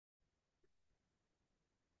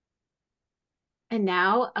And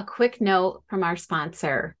now a quick note from our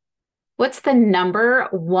sponsor. What's the number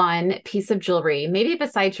one piece of jewelry, maybe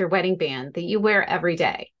besides your wedding band, that you wear every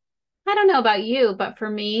day? I don't know about you, but for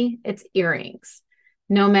me, it's earrings.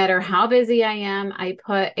 No matter how busy I am, I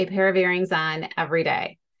put a pair of earrings on every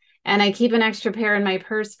day. And I keep an extra pair in my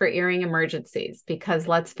purse for earring emergencies because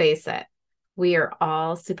let's face it, we are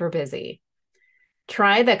all super busy.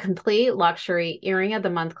 Try the Complete Luxury Earring of the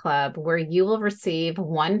Month Club, where you will receive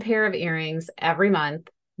one pair of earrings every month.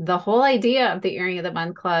 The whole idea of the Earring of the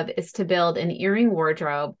Month Club is to build an earring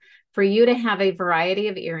wardrobe for you to have a variety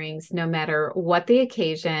of earrings, no matter what the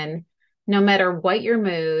occasion, no matter what your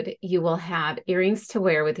mood, you will have earrings to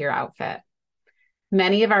wear with your outfit.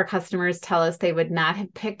 Many of our customers tell us they would not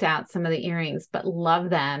have picked out some of the earrings, but love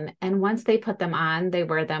them. And once they put them on, they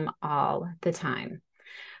wear them all the time.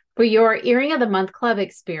 For your Earring of the Month Club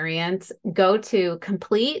experience, go to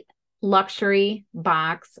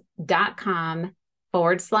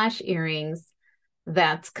completeluxurybox.com/earrings.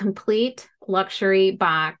 That's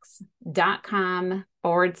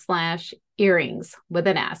completeluxurybox.com/earrings with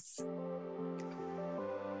an S.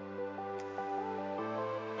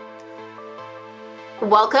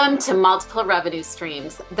 Welcome to Multiple Revenue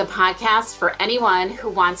Streams, the podcast for anyone who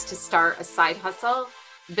wants to start a side hustle,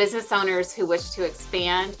 business owners who wish to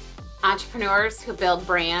expand, entrepreneurs who build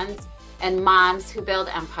brands, and moms who build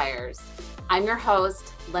empires. I'm your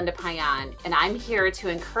host, Linda Payan, and I'm here to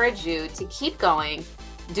encourage you to keep going,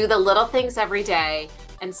 do the little things every day,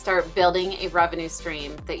 and start building a revenue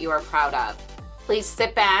stream that you are proud of. Please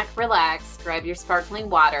sit back, relax, grab your sparkling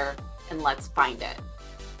water, and let's find it.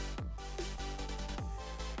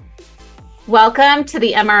 Welcome to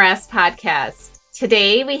the MRS podcast.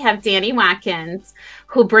 Today we have Dani Watkins,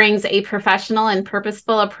 who brings a professional and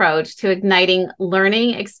purposeful approach to igniting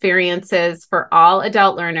learning experiences for all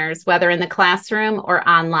adult learners, whether in the classroom or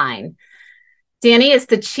online. Dani is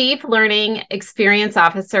the Chief Learning Experience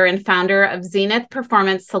Officer and founder of Zenith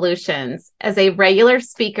Performance Solutions. As a regular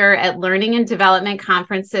speaker at learning and development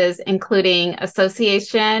conferences, including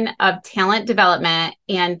Association of Talent Development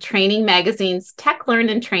and Training Magazine's Tech Learn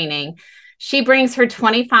and Training, she brings her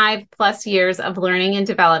 25 plus years of learning and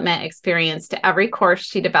development experience to every course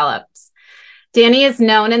she develops. Dani is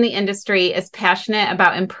known in the industry as passionate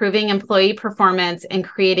about improving employee performance and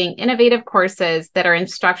creating innovative courses that are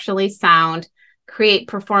instructionally sound, create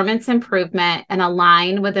performance improvement, and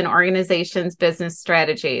align with an organization's business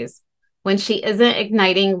strategies. When she isn't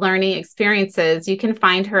igniting learning experiences, you can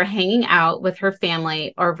find her hanging out with her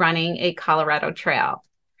family or running a Colorado trail.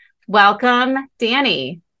 Welcome,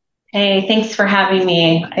 Dani. Hey, thanks for having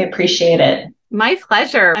me. I appreciate it. My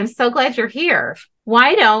pleasure. I'm so glad you're here.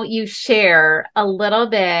 Why don't you share a little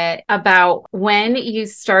bit about when you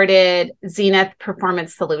started Zenith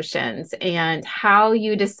Performance Solutions and how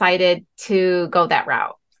you decided to go that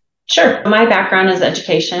route? Sure. My background is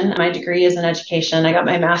education. My degree is in education. I got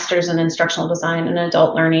my master's in instructional design and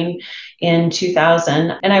adult learning in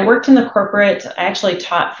 2000. And I worked in the corporate. I actually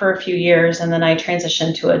taught for a few years, and then I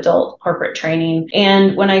transitioned to adult corporate training.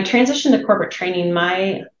 And when I transitioned to corporate training,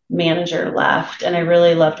 my manager left, and I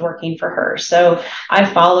really loved working for her. So I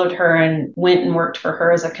followed her and went and worked for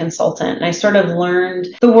her as a consultant. And I sort of learned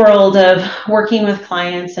the world of working with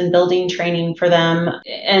clients and building training for them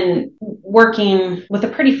and working with a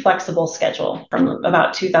pretty flexible schedule from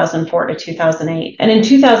about 2004 to 2008. And in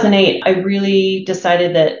 2008, I really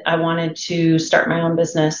decided that I wanted to start my own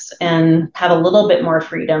business and have a little bit more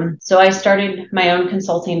freedom. So I started my own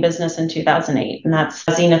consulting business in 2008, and that's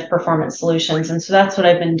Zenith Performance Solutions. And so that's what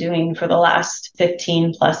I've been doing for the last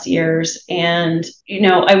 15 plus years. And,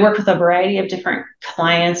 I work with a variety of different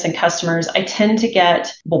clients and customers. I tend to get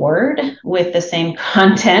bored with the same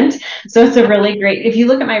content. So it's a really great, if you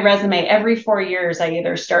look at my resume, every 4 years, I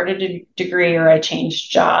either started a degree or I changed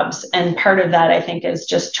jobs. And part of that, I think, is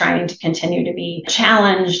just trying to continue to be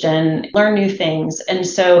challenged and learn new things. And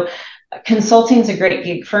so consulting is a great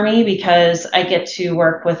gig for me because I get to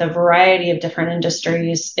work with a variety of different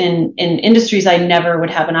industries in industries I never would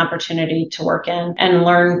have an opportunity to work in, and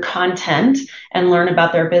learn content and learn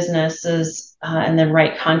about their businesses and then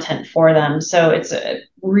write content for them. So it's a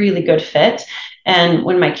really good fit. And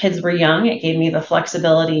when my kids were young, it gave me the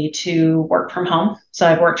flexibility to work from home. So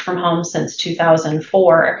I've worked from home since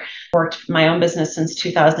 2004, worked my own business since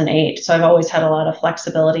 2008. So I've always had a lot of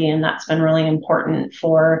flexibility, and that's been really important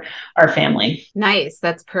for our family. Nice.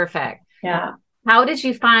 That's perfect. Yeah. How did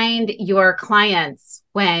you find your clients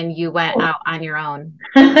when you went out on your own?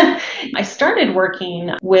 I started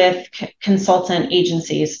working with consultant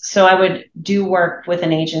agencies. So I would do work with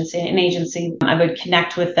an agency. I would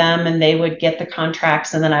connect with them and they would get the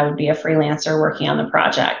contracts, and then I would be a freelancer working on the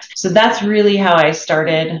project. So that's really how I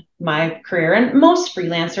started my career. And most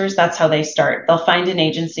freelancers, that's how they start. They'll find an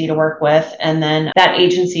agency to work with, and then that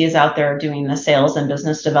agency is out there doing the sales and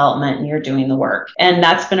business development, and you're doing the work. And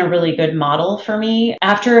that's been a really good model for me.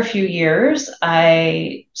 After a few years,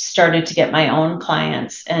 I started to get my own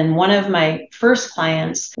clients. And one of my first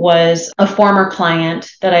clients was a former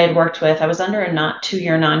client that I had worked with. I was under a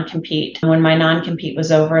 2-year non-compete. When my non-compete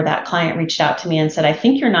was over, that client reached out to me and said, I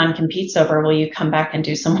think your non-compete's over. Will you come back and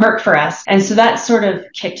do some work for us? And so that sort of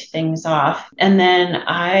kicked things off. And then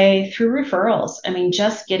through referrals,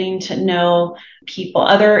 just getting to know people,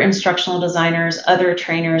 other instructional designers, other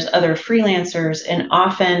trainers, other freelancers. And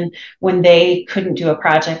often when they couldn't do a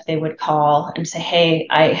project, they would call and say, hey,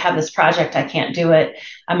 I have this project. I can't do it.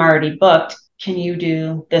 I'm already booked. Can you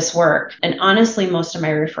do this work? And honestly, most of my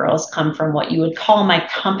referrals come from what you would call my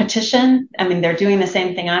competition. They're doing the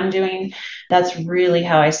same thing I'm doing. That's really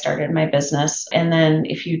how I started my business. And then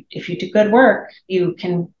if you do good work, you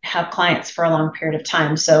can have clients for a long period of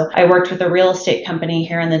time. So I worked with a real estate company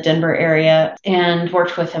here in the Denver area and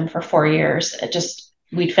worked with them for 4 years.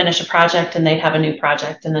 We'd finish a project and they'd have a new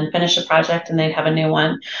project, and then finish a project and they'd have a new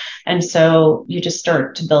one. And so you just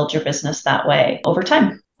start to build your business that way over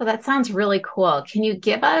time. So that sounds really cool. Can you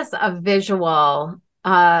give us a visual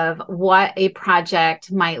of what a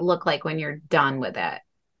project might look like when you're done with it?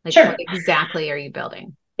 Like, Sure. what exactly are you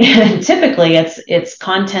building? Typically, it's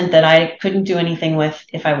content that I couldn't do anything with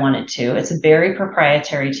if I wanted to. It's very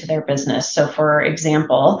proprietary to their business. So, for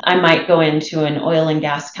example, I might go into an oil and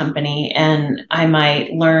gas company and I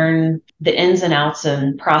might learn the ins and outs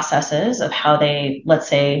and processes of how they, let's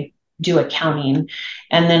say, do accounting.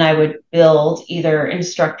 And then I would build either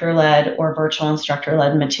instructor-led or virtual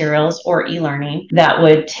instructor-led materials or e-learning that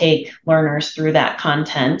would take learners through that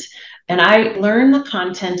content. And I learned the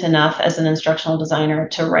content enough as an instructional designer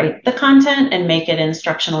to write the content and make it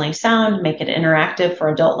instructionally sound, make it interactive for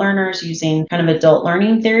adult learners using kind of adult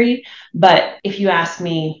learning theory. But if you ask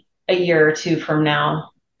me a year or two from now,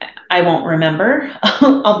 I won't remember.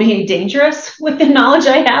 I'll be dangerous with the knowledge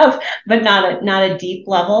I have, but not a deep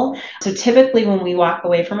level. So typically when we walk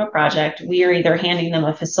away from a project, we are either handing them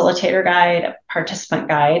a facilitator guide, a participant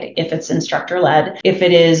guide, if it's instructor-led. If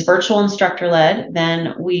it is virtual instructor-led,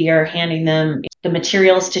 then we are handing them the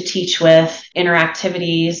materials to teach with,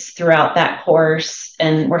 interactivities throughout that course.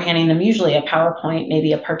 And we're handing them usually a PowerPoint,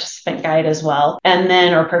 maybe a participant guide as well, and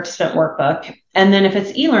then or participant workbook. And then if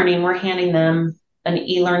it's e-learning, we're handing them an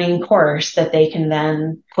e-learning course that they can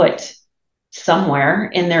then put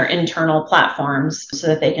somewhere in their internal platforms so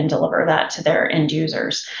that they can deliver that to their end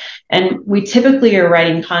users. And we typically are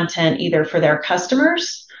writing content either for their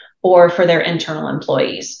customers or for their internal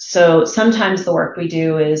employees. So sometimes the work we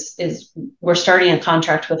do is we're starting a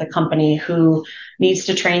contract with a company who needs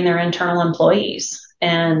to train their internal employees.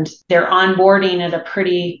 And they're onboarding at a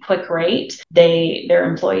pretty quick rate. Their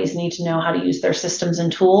employees need to know how to use their systems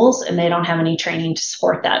and tools, and they don't have any training to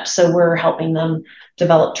support that. So we're helping them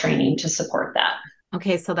develop training to support that.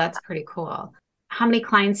 Okay, so that's pretty cool. How many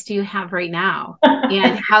clients do you have right now?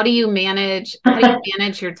 And how do you manage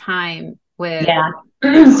your time with? Yeah.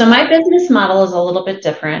 So my business model is a little bit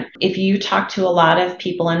different. If you talk to a lot of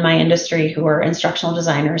people in my industry who are instructional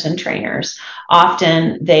designers and trainers,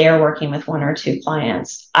 often they are working with 1 or 2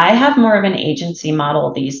 clients. I have more of an agency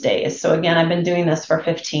model these days. So again, I've been doing this for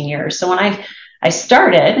 15 years. So when I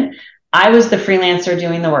started, I was the freelancer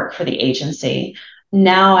doing the work for the agency.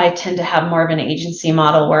 Now I tend to have more of an agency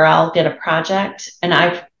model where I'll get a project and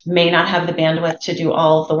I may not have the bandwidth to do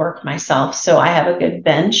all of the work myself. So I have a good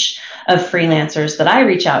bench of freelancers that I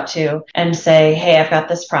reach out to and say, hey, I've got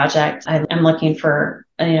this project. I'm looking for,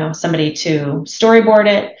 somebody to storyboard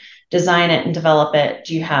it, design it, and develop it.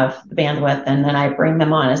 Do you have the bandwidth? And then I bring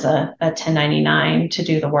them on as a 1099 to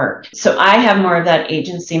do the work. So I have more of that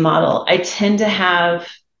agency model. I tend to have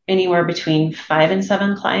anywhere between 5 and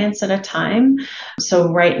 7 clients at a time.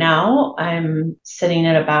 So right now I'm sitting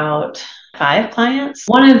at about 5 clients.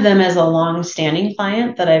 One of them is a long-standing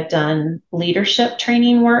client that I've done leadership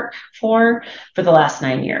training work for the last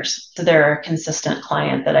 9 years. So they're a consistent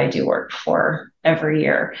client that I do work for every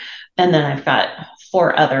year. And then I've got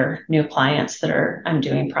 4 other new clients that I'm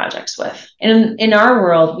doing projects with. In our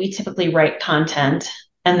world, we typically write content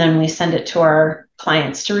and then we send it to our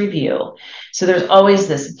clients to review. So there's always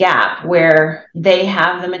this gap where they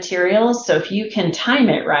have the materials. So if you can time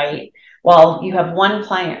it right, while you have one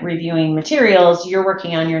client reviewing materials, you're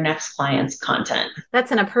working on your next client's content.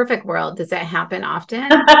 That's in a perfect world. Does that happen often?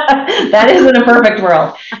 That is in a perfect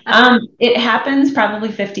world. It happens probably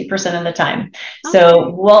 50% of the time. Okay.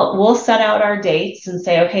 So we'll set out our dates and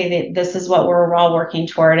say, okay, this is what we're all working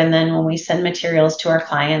toward. And then when we send materials to our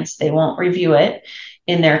clients, they won't review it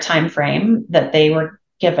in their time frame that they were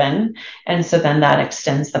given. And so then that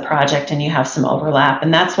extends the project and you have some overlap.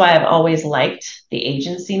 And that's why I've always liked the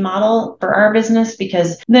agency model for our business,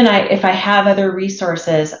 because then if I have other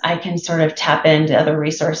resources, I can sort of tap into other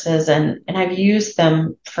resources, and I've used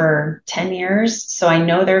them for 10 years. So I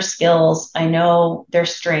know their skills, I know their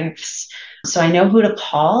strengths. So I know who to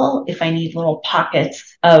call if I need little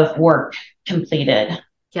pockets of work completed.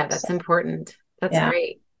 Yeah, that's important. That's Yeah.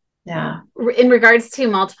 great. Yeah. In regards to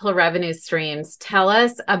multiple revenue streams, tell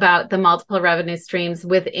us about the multiple revenue streams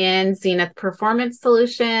within Zenith Performance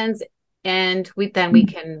Solutions, and we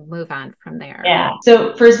can move on from there. Yeah.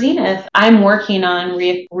 So for Zenith, I'm working on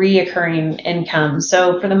reoccurring income.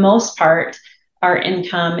 So for the most part, our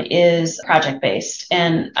income is project based,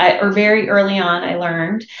 and very early on, I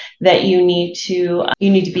learned that you need to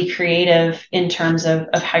be creative in terms of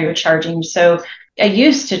how you're charging. So I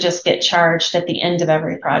used to just get charged at the end of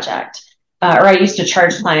every project. Or I used to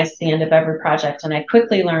charge clients at the end of every project. And I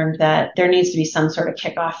quickly learned that there needs to be some sort of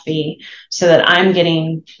kickoff fee so that I'm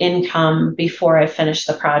getting income before I finish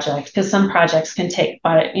the project, because some projects can take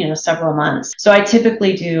several months. So I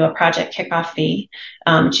typically do a project kickoff fee.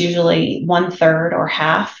 It's usually 1/3 or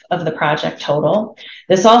half of the project total.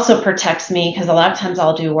 This also protects me because a lot of times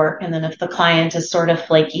I'll do work, and then if the client is sort of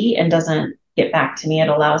flaky and doesn't get back to me, it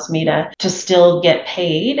allows me to still get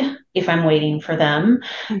paid if I'm waiting for them.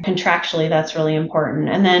 Contractually, that's really important.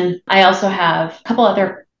 And then I also have a couple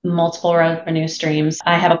other multiple revenue streams.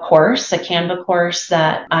 I have a Canva course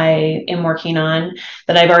that I am working on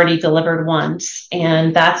that I've already delivered once,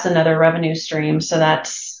 and that's another revenue stream. So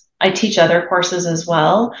I teach other courses as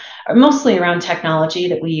well, mostly around technology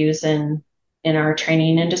that we use in our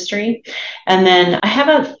training industry. And then I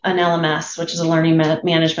have an LMS, which is a learning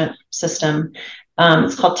management system.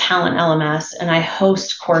 It's called Talent LMS, and I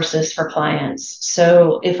host courses for clients.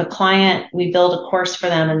 So if we build a course for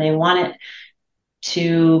them and they want it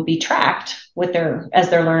to be tracked as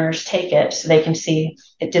their learners take it, so they can see,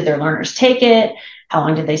 did their learners take it? How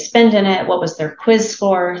long did they spend in it? What was their quiz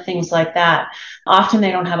score? Things like that. Often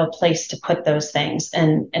they don't have a place to put those things.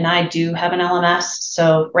 And I do have an LMS.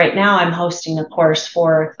 So right now I'm hosting a course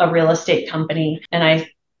for a real estate company, and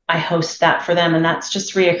I host that for them. And that's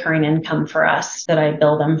just reoccurring income for us that I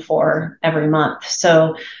bill them for every month.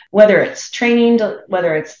 So whether it's training,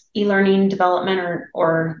 whether it's e-learning development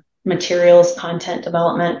or materials, content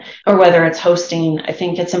development, or whether it's hosting, I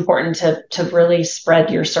think it's important to really spread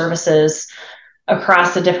your services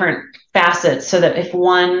across the different facets so that if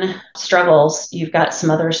one struggles, you've got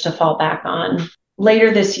some others to fall back on.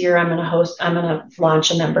 Later this year, I'm going to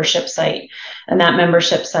launch a membership site, and that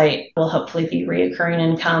membership site will hopefully be reoccurring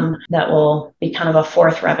income that will be kind of a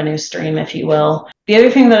fourth revenue stream, if you will. The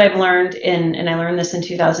other thing that I've learned and I learned this in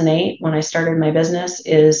 2008 when I started my business,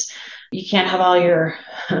 is you can't have all your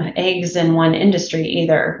eggs in one industry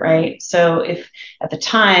either, right? So if at the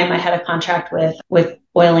time I had a contract with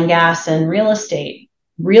oil and gas and real estate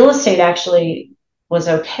actually was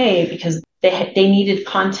okay because they needed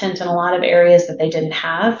content in a lot of areas that they didn't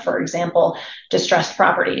have. For example, distressed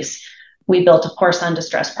properties. We built a course on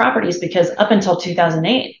distressed properties because up until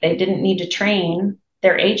 2008, they didn't need to train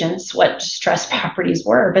their agents what distressed properties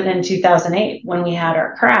were. But in 2008, when we had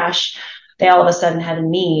our crash, they all of a sudden had a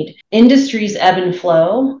need. Industries ebb and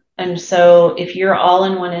flow. And so if you're all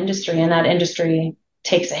in one industry and that industry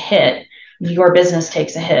takes a hit, your business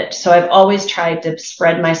takes a hit. So I've always tried to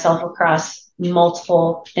spread myself across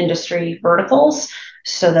multiple industry verticals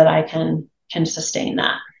so that I can sustain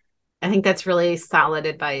that. I think that's really solid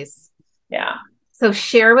advice. Yeah. So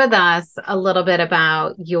share with us a little bit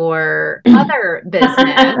about your other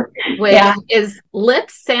business, which is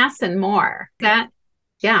Lips, Sass, and More.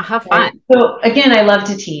 How fun. So again, I love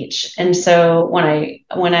to teach. And so when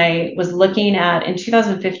I was looking at in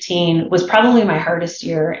 2015 was probably my hardest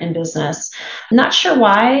year in business. Not sure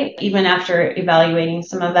why, even after evaluating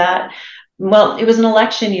some of that. Well, it was an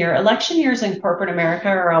election year. Election years in corporate America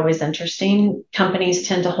are always interesting. Companies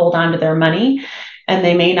tend to hold on to their money and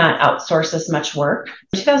they may not outsource as much work.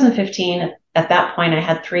 In 2015, at that point, I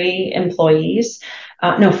had 4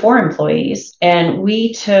 employees, and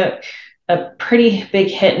we took a pretty big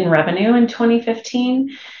hit in revenue in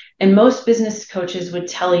 2015. And most business coaches would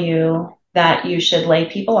tell you that you should lay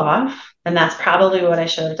people off. And that's probably what I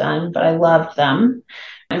should have done, but I loved them.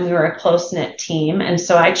 and we were a close-knit team. And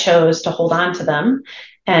so I chose to hold on to them.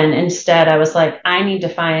 And instead I was like, I need to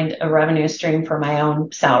find a revenue stream for my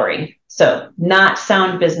own salary. So not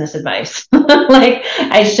sound business advice. Like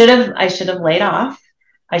I should have laid off.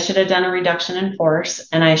 I should have done a reduction in force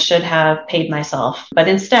and I should have paid myself. But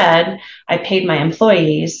instead, I paid my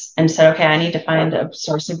employees and said, okay, I need to find a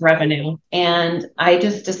source of revenue. And I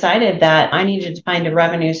just decided that I needed to find a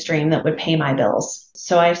revenue stream that would pay my bills.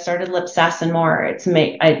 So I started Lip Sass and More. It's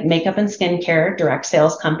makeup and skincare direct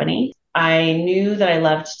sales company. I knew that I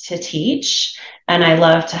loved to teach and I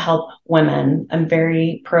love to help women. I'm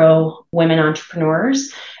very pro women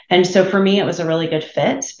entrepreneurs. And so for me, it was a really good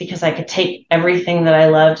fit because I could take everything that I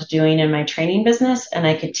loved doing in my training business and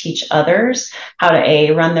I could teach others how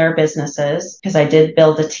to run their businesses, because I did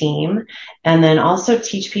build a team, and then also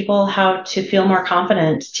teach people how to feel more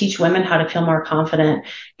confident, teach women how to feel more confident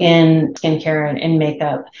in skincare and in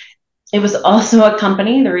makeup. It was also a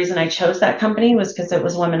company. The reason I chose that company was because it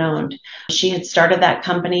was women owned. She had started that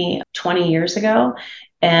company 20 years ago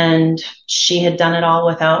and she had done it all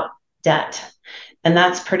without debt. And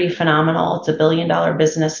that's pretty phenomenal. It's $1 billion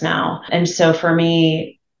business now. And so for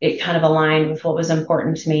me, it kind of aligned with what was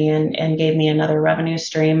important to me and gave me another revenue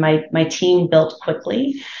stream. My team built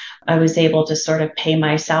quickly. I was able to sort of pay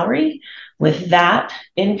my salary with that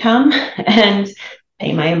income and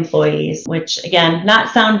pay my employees, which again, not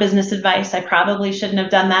sound business advice. I probably shouldn't have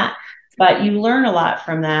done that, but you learn a lot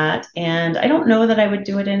from that. And I don't know that I would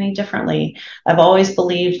do it any differently. I've always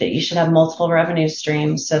believed that you should have multiple revenue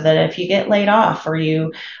streams so that if you get laid off or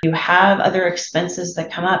you have other expenses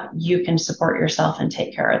that come up, you can support yourself and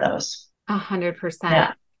take care of those. 100%.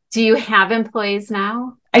 Yeah. Do you have employees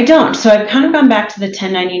now? I don't. So I've kind of gone back to the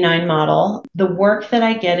 1099 model. The work that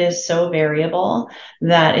I get is so variable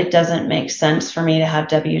that it doesn't make sense for me to have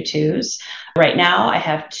W-2s. Right now, I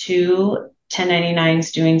have 2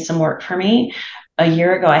 1099s doing some work for me. A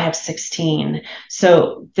year ago, I had 16.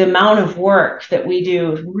 So the amount of work that we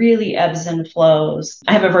do really ebbs and flows.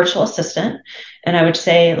 I have a virtual assistant. And I would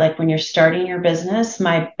say, like, when you're starting your business,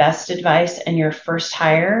 my best advice and your first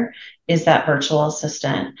hire is that virtual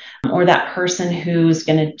assistant or that person who's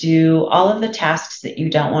going to do all of the tasks that you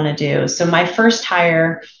don't want to do. So my first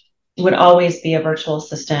hire would always be a virtual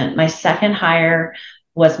assistant. My second hire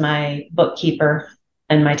was my bookkeeper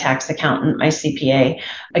and my tax accountant, my CPA.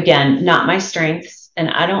 Again, not my strengths, and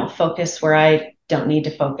I don't focus where I don't need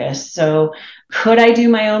to focus. So could I do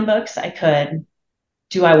my own books? I could.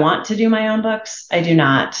 Do I want to do my own books? I do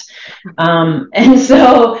not. And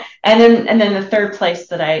then the third place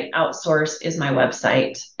that I outsource is my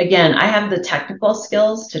website. Again, I have the technical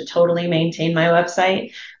skills to totally maintain my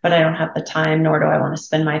website, but I don't have the time, nor do I want to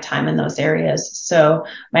spend my time in those areas. So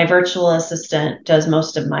my virtual assistant does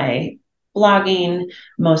most of my blogging,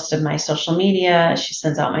 most of my social media. She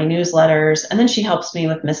sends out my newsletters, and then she helps me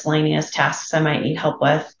with miscellaneous tasks I might need help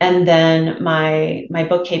with. And then my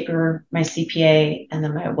bookkeeper, my CPA, and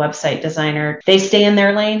then my website designer, they stay in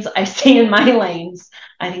their lanes. I stay in my lanes.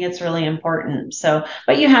 I think it's really important. So,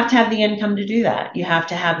 but you have to have the income to do that. You have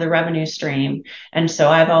to have the revenue stream. And so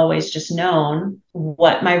I've always just known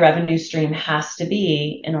what my revenue stream has to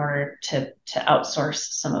be in order to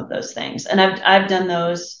outsource some of those things. And I've done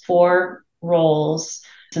those 4 roles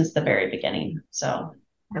since the very beginning. So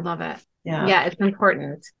I love it. Yeah. Yeah, it's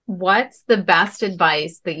important. What's the best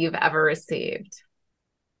advice that you've ever received?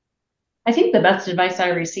 I think the best advice I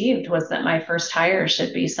received was that my first hire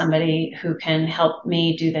should be somebody who can help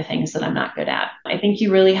me do the things that I'm not good at. I think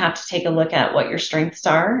you really have to take a look at what your strengths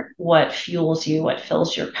are, what fuels you, what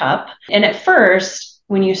fills your cup. And at first,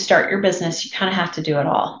 when you start your business, you kind of have to do it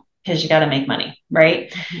all because you got to make money,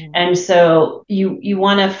 right? Mm-hmm. And so you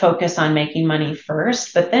want to focus on making money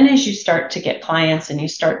first, but then as you start to get clients and you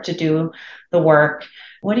start to do the work,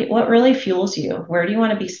 what really fuels you? Where do you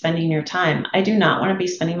want to be spending your time? I do not want to be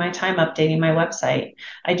spending my time updating my website.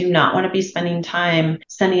 I do not want to be spending time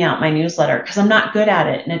sending out my newsletter because I'm not good at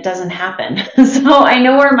it and it doesn't happen. So I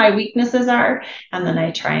know where my weaknesses are, and then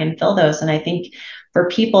I try and fill those. And I think for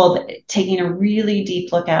people, taking a really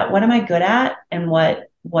deep look at what am I good at and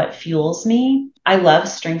what fuels me. I love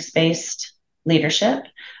strengths-based leadership.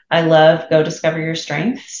 I love Go Discover Your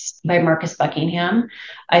Strengths by Marcus Buckingham.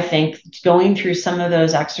 I think going through some of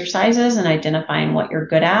those exercises and identifying what you're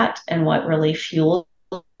good at and what really fuels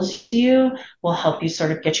you will help you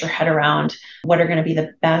sort of get your head around what are going to be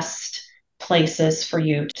the best places for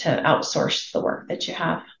you to outsource the work that you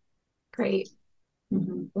have. Great.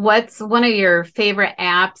 Mm-hmm. What's one of your favorite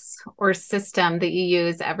apps or system that you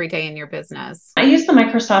use every day in your business? I use the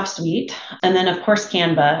Microsoft Suite, and then of course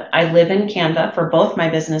Canva. I live in Canva for both my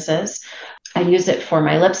businesses. I use it for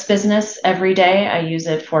my lips business every day. I use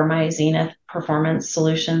it for my Zenith Performance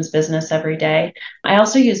Solutions business every day. I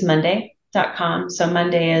also use Monday.com. So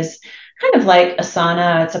Monday is kind of like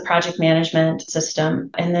Asana. It's a project management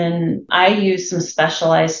system. And then I use some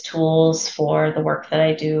specialized tools for the work that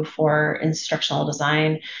I do for instructional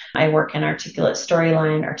design. I work in Articulate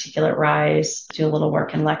Storyline, Articulate Rise, do a little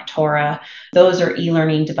work in Lectora. Those are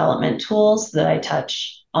e-learning development tools that I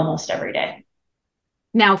touch almost every day.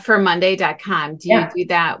 Now for Monday.com, do you Yeah, do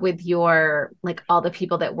that with your, like all the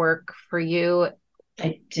people that work for you?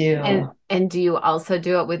 I do. And do you also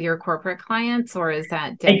do it with your corporate clients, or is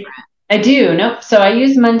that different? I do. Nope. So I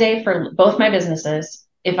use Monday for both my businesses.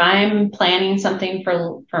 If I'm planning something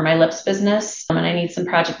for my lips business and I need some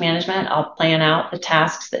project management, I'll plan out the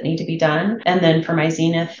tasks that need to be done. And then for my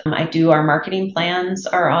Zenith, I do our marketing plans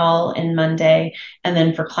are all in Monday. And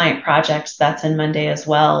then for client projects, that's in Monday as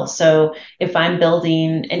well. So if I'm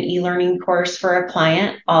building an e-learning course for a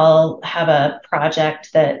client, I'll have a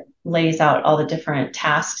project that lays out all the different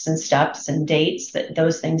tasks and steps and dates that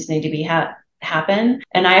those things need to be happen.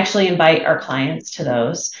 And I actually invite our clients to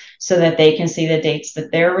those so that they can see the dates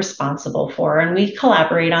that they're responsible for. And we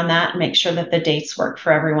collaborate on that and make sure that the dates work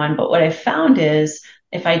for everyone. But what I've found is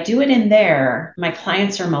if I do it in there, my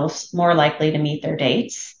clients are more likely to meet their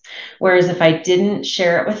dates. Whereas if I didn't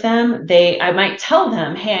share it with them, I might tell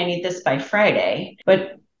them, hey, I need this by Friday.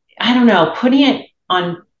 But I don't know, putting it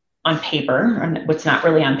on paper, or what's not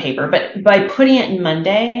really on paper, but by putting it in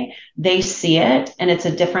Monday, they see it and it's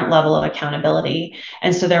a different level of accountability.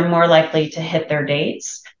 And so they're more likely to hit their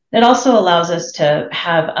dates. It also allows us to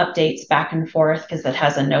have updates back and forth because it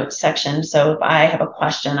has a notes section. So if I have a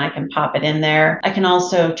question, I can pop it in there. I can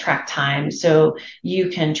also track time. So you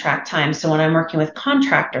can track time. So when I'm working with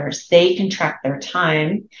contractors, they can track their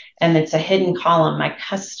time and it's a hidden column. My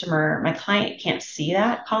client can't see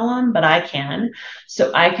that column, but I can.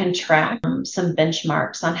 So I can track some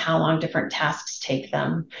benchmarks on how long different tasks take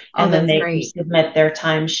them. Oh, And then that's they can great. submit their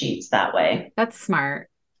time sheets that way. That's smart.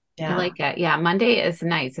 I Yeah. like it. Yeah, Monday is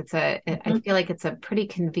nice. I Mhm. feel like it's a pretty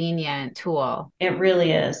convenient tool. It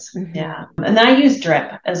really is. Hmm. Yeah. And then I use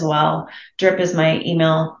Drip as well. Drip is my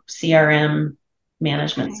email CRM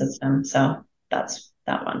management Okay, system. So that's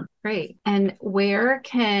that one. great. And where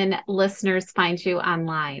can listeners find you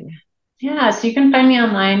online? Yeah, so you can find me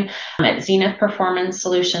online at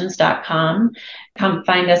zenithperformancesolutions.com. Come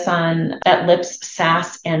find us at Lips,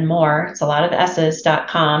 Sass, and More. It's a lot of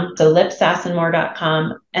S's.com. So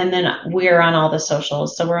lipsassandmore.com. And then we're on all the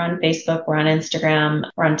socials. So we're on Facebook, we're on Instagram,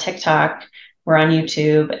 we're on TikTok, we're on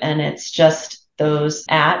YouTube, and it's just those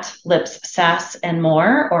at Lips, Sass, and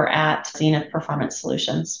More or at Zenith Performance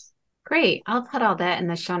Solutions. Great. I'll put all that in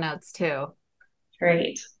the show notes too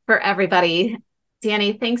Great. for everybody.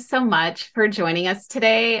 Dani, thanks so much for joining us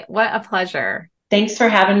today. What a pleasure. Thanks for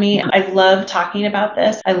having me. I love talking about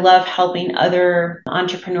this. I love helping other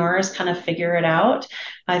entrepreneurs kind of figure it out.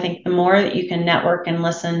 I think the more that you can network and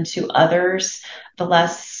listen to others, the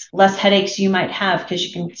less headaches you might have because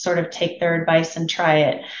you can sort of take their advice and try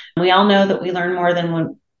it. We all know that we learn more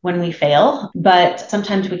than when we fail, but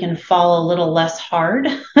sometimes we can fall a little less hard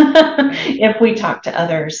if we talk to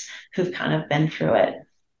others who've kind of been through it.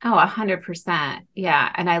 Oh, 100%.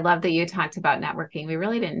 Yeah. And I love that you talked about networking. We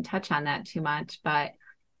really didn't touch on that too much, Yeah.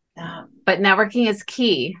 but networking is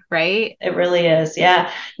key, right? It really is. Yeah.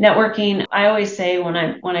 Networking, I always say when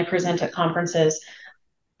I present at conferences,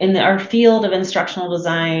 in our field of instructional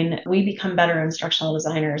design, we become better instructional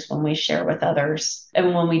designers when we share with others.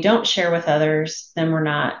 And when we don't share with others, then we're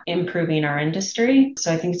not improving our industry.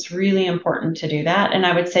 So I think it's really important to do that. And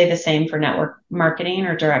I would say the same for network marketing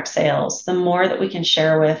or direct sales. The more that we can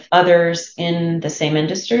share with others in the same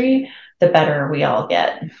industry, the better we all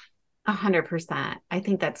get. 100%. I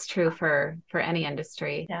think that's true for any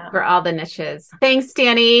industry, Yeah. for all the niches. Thanks,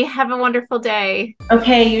 Dani. Have a wonderful day.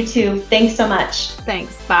 Okay, you too. Thanks so much.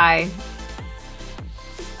 Thanks. Bye.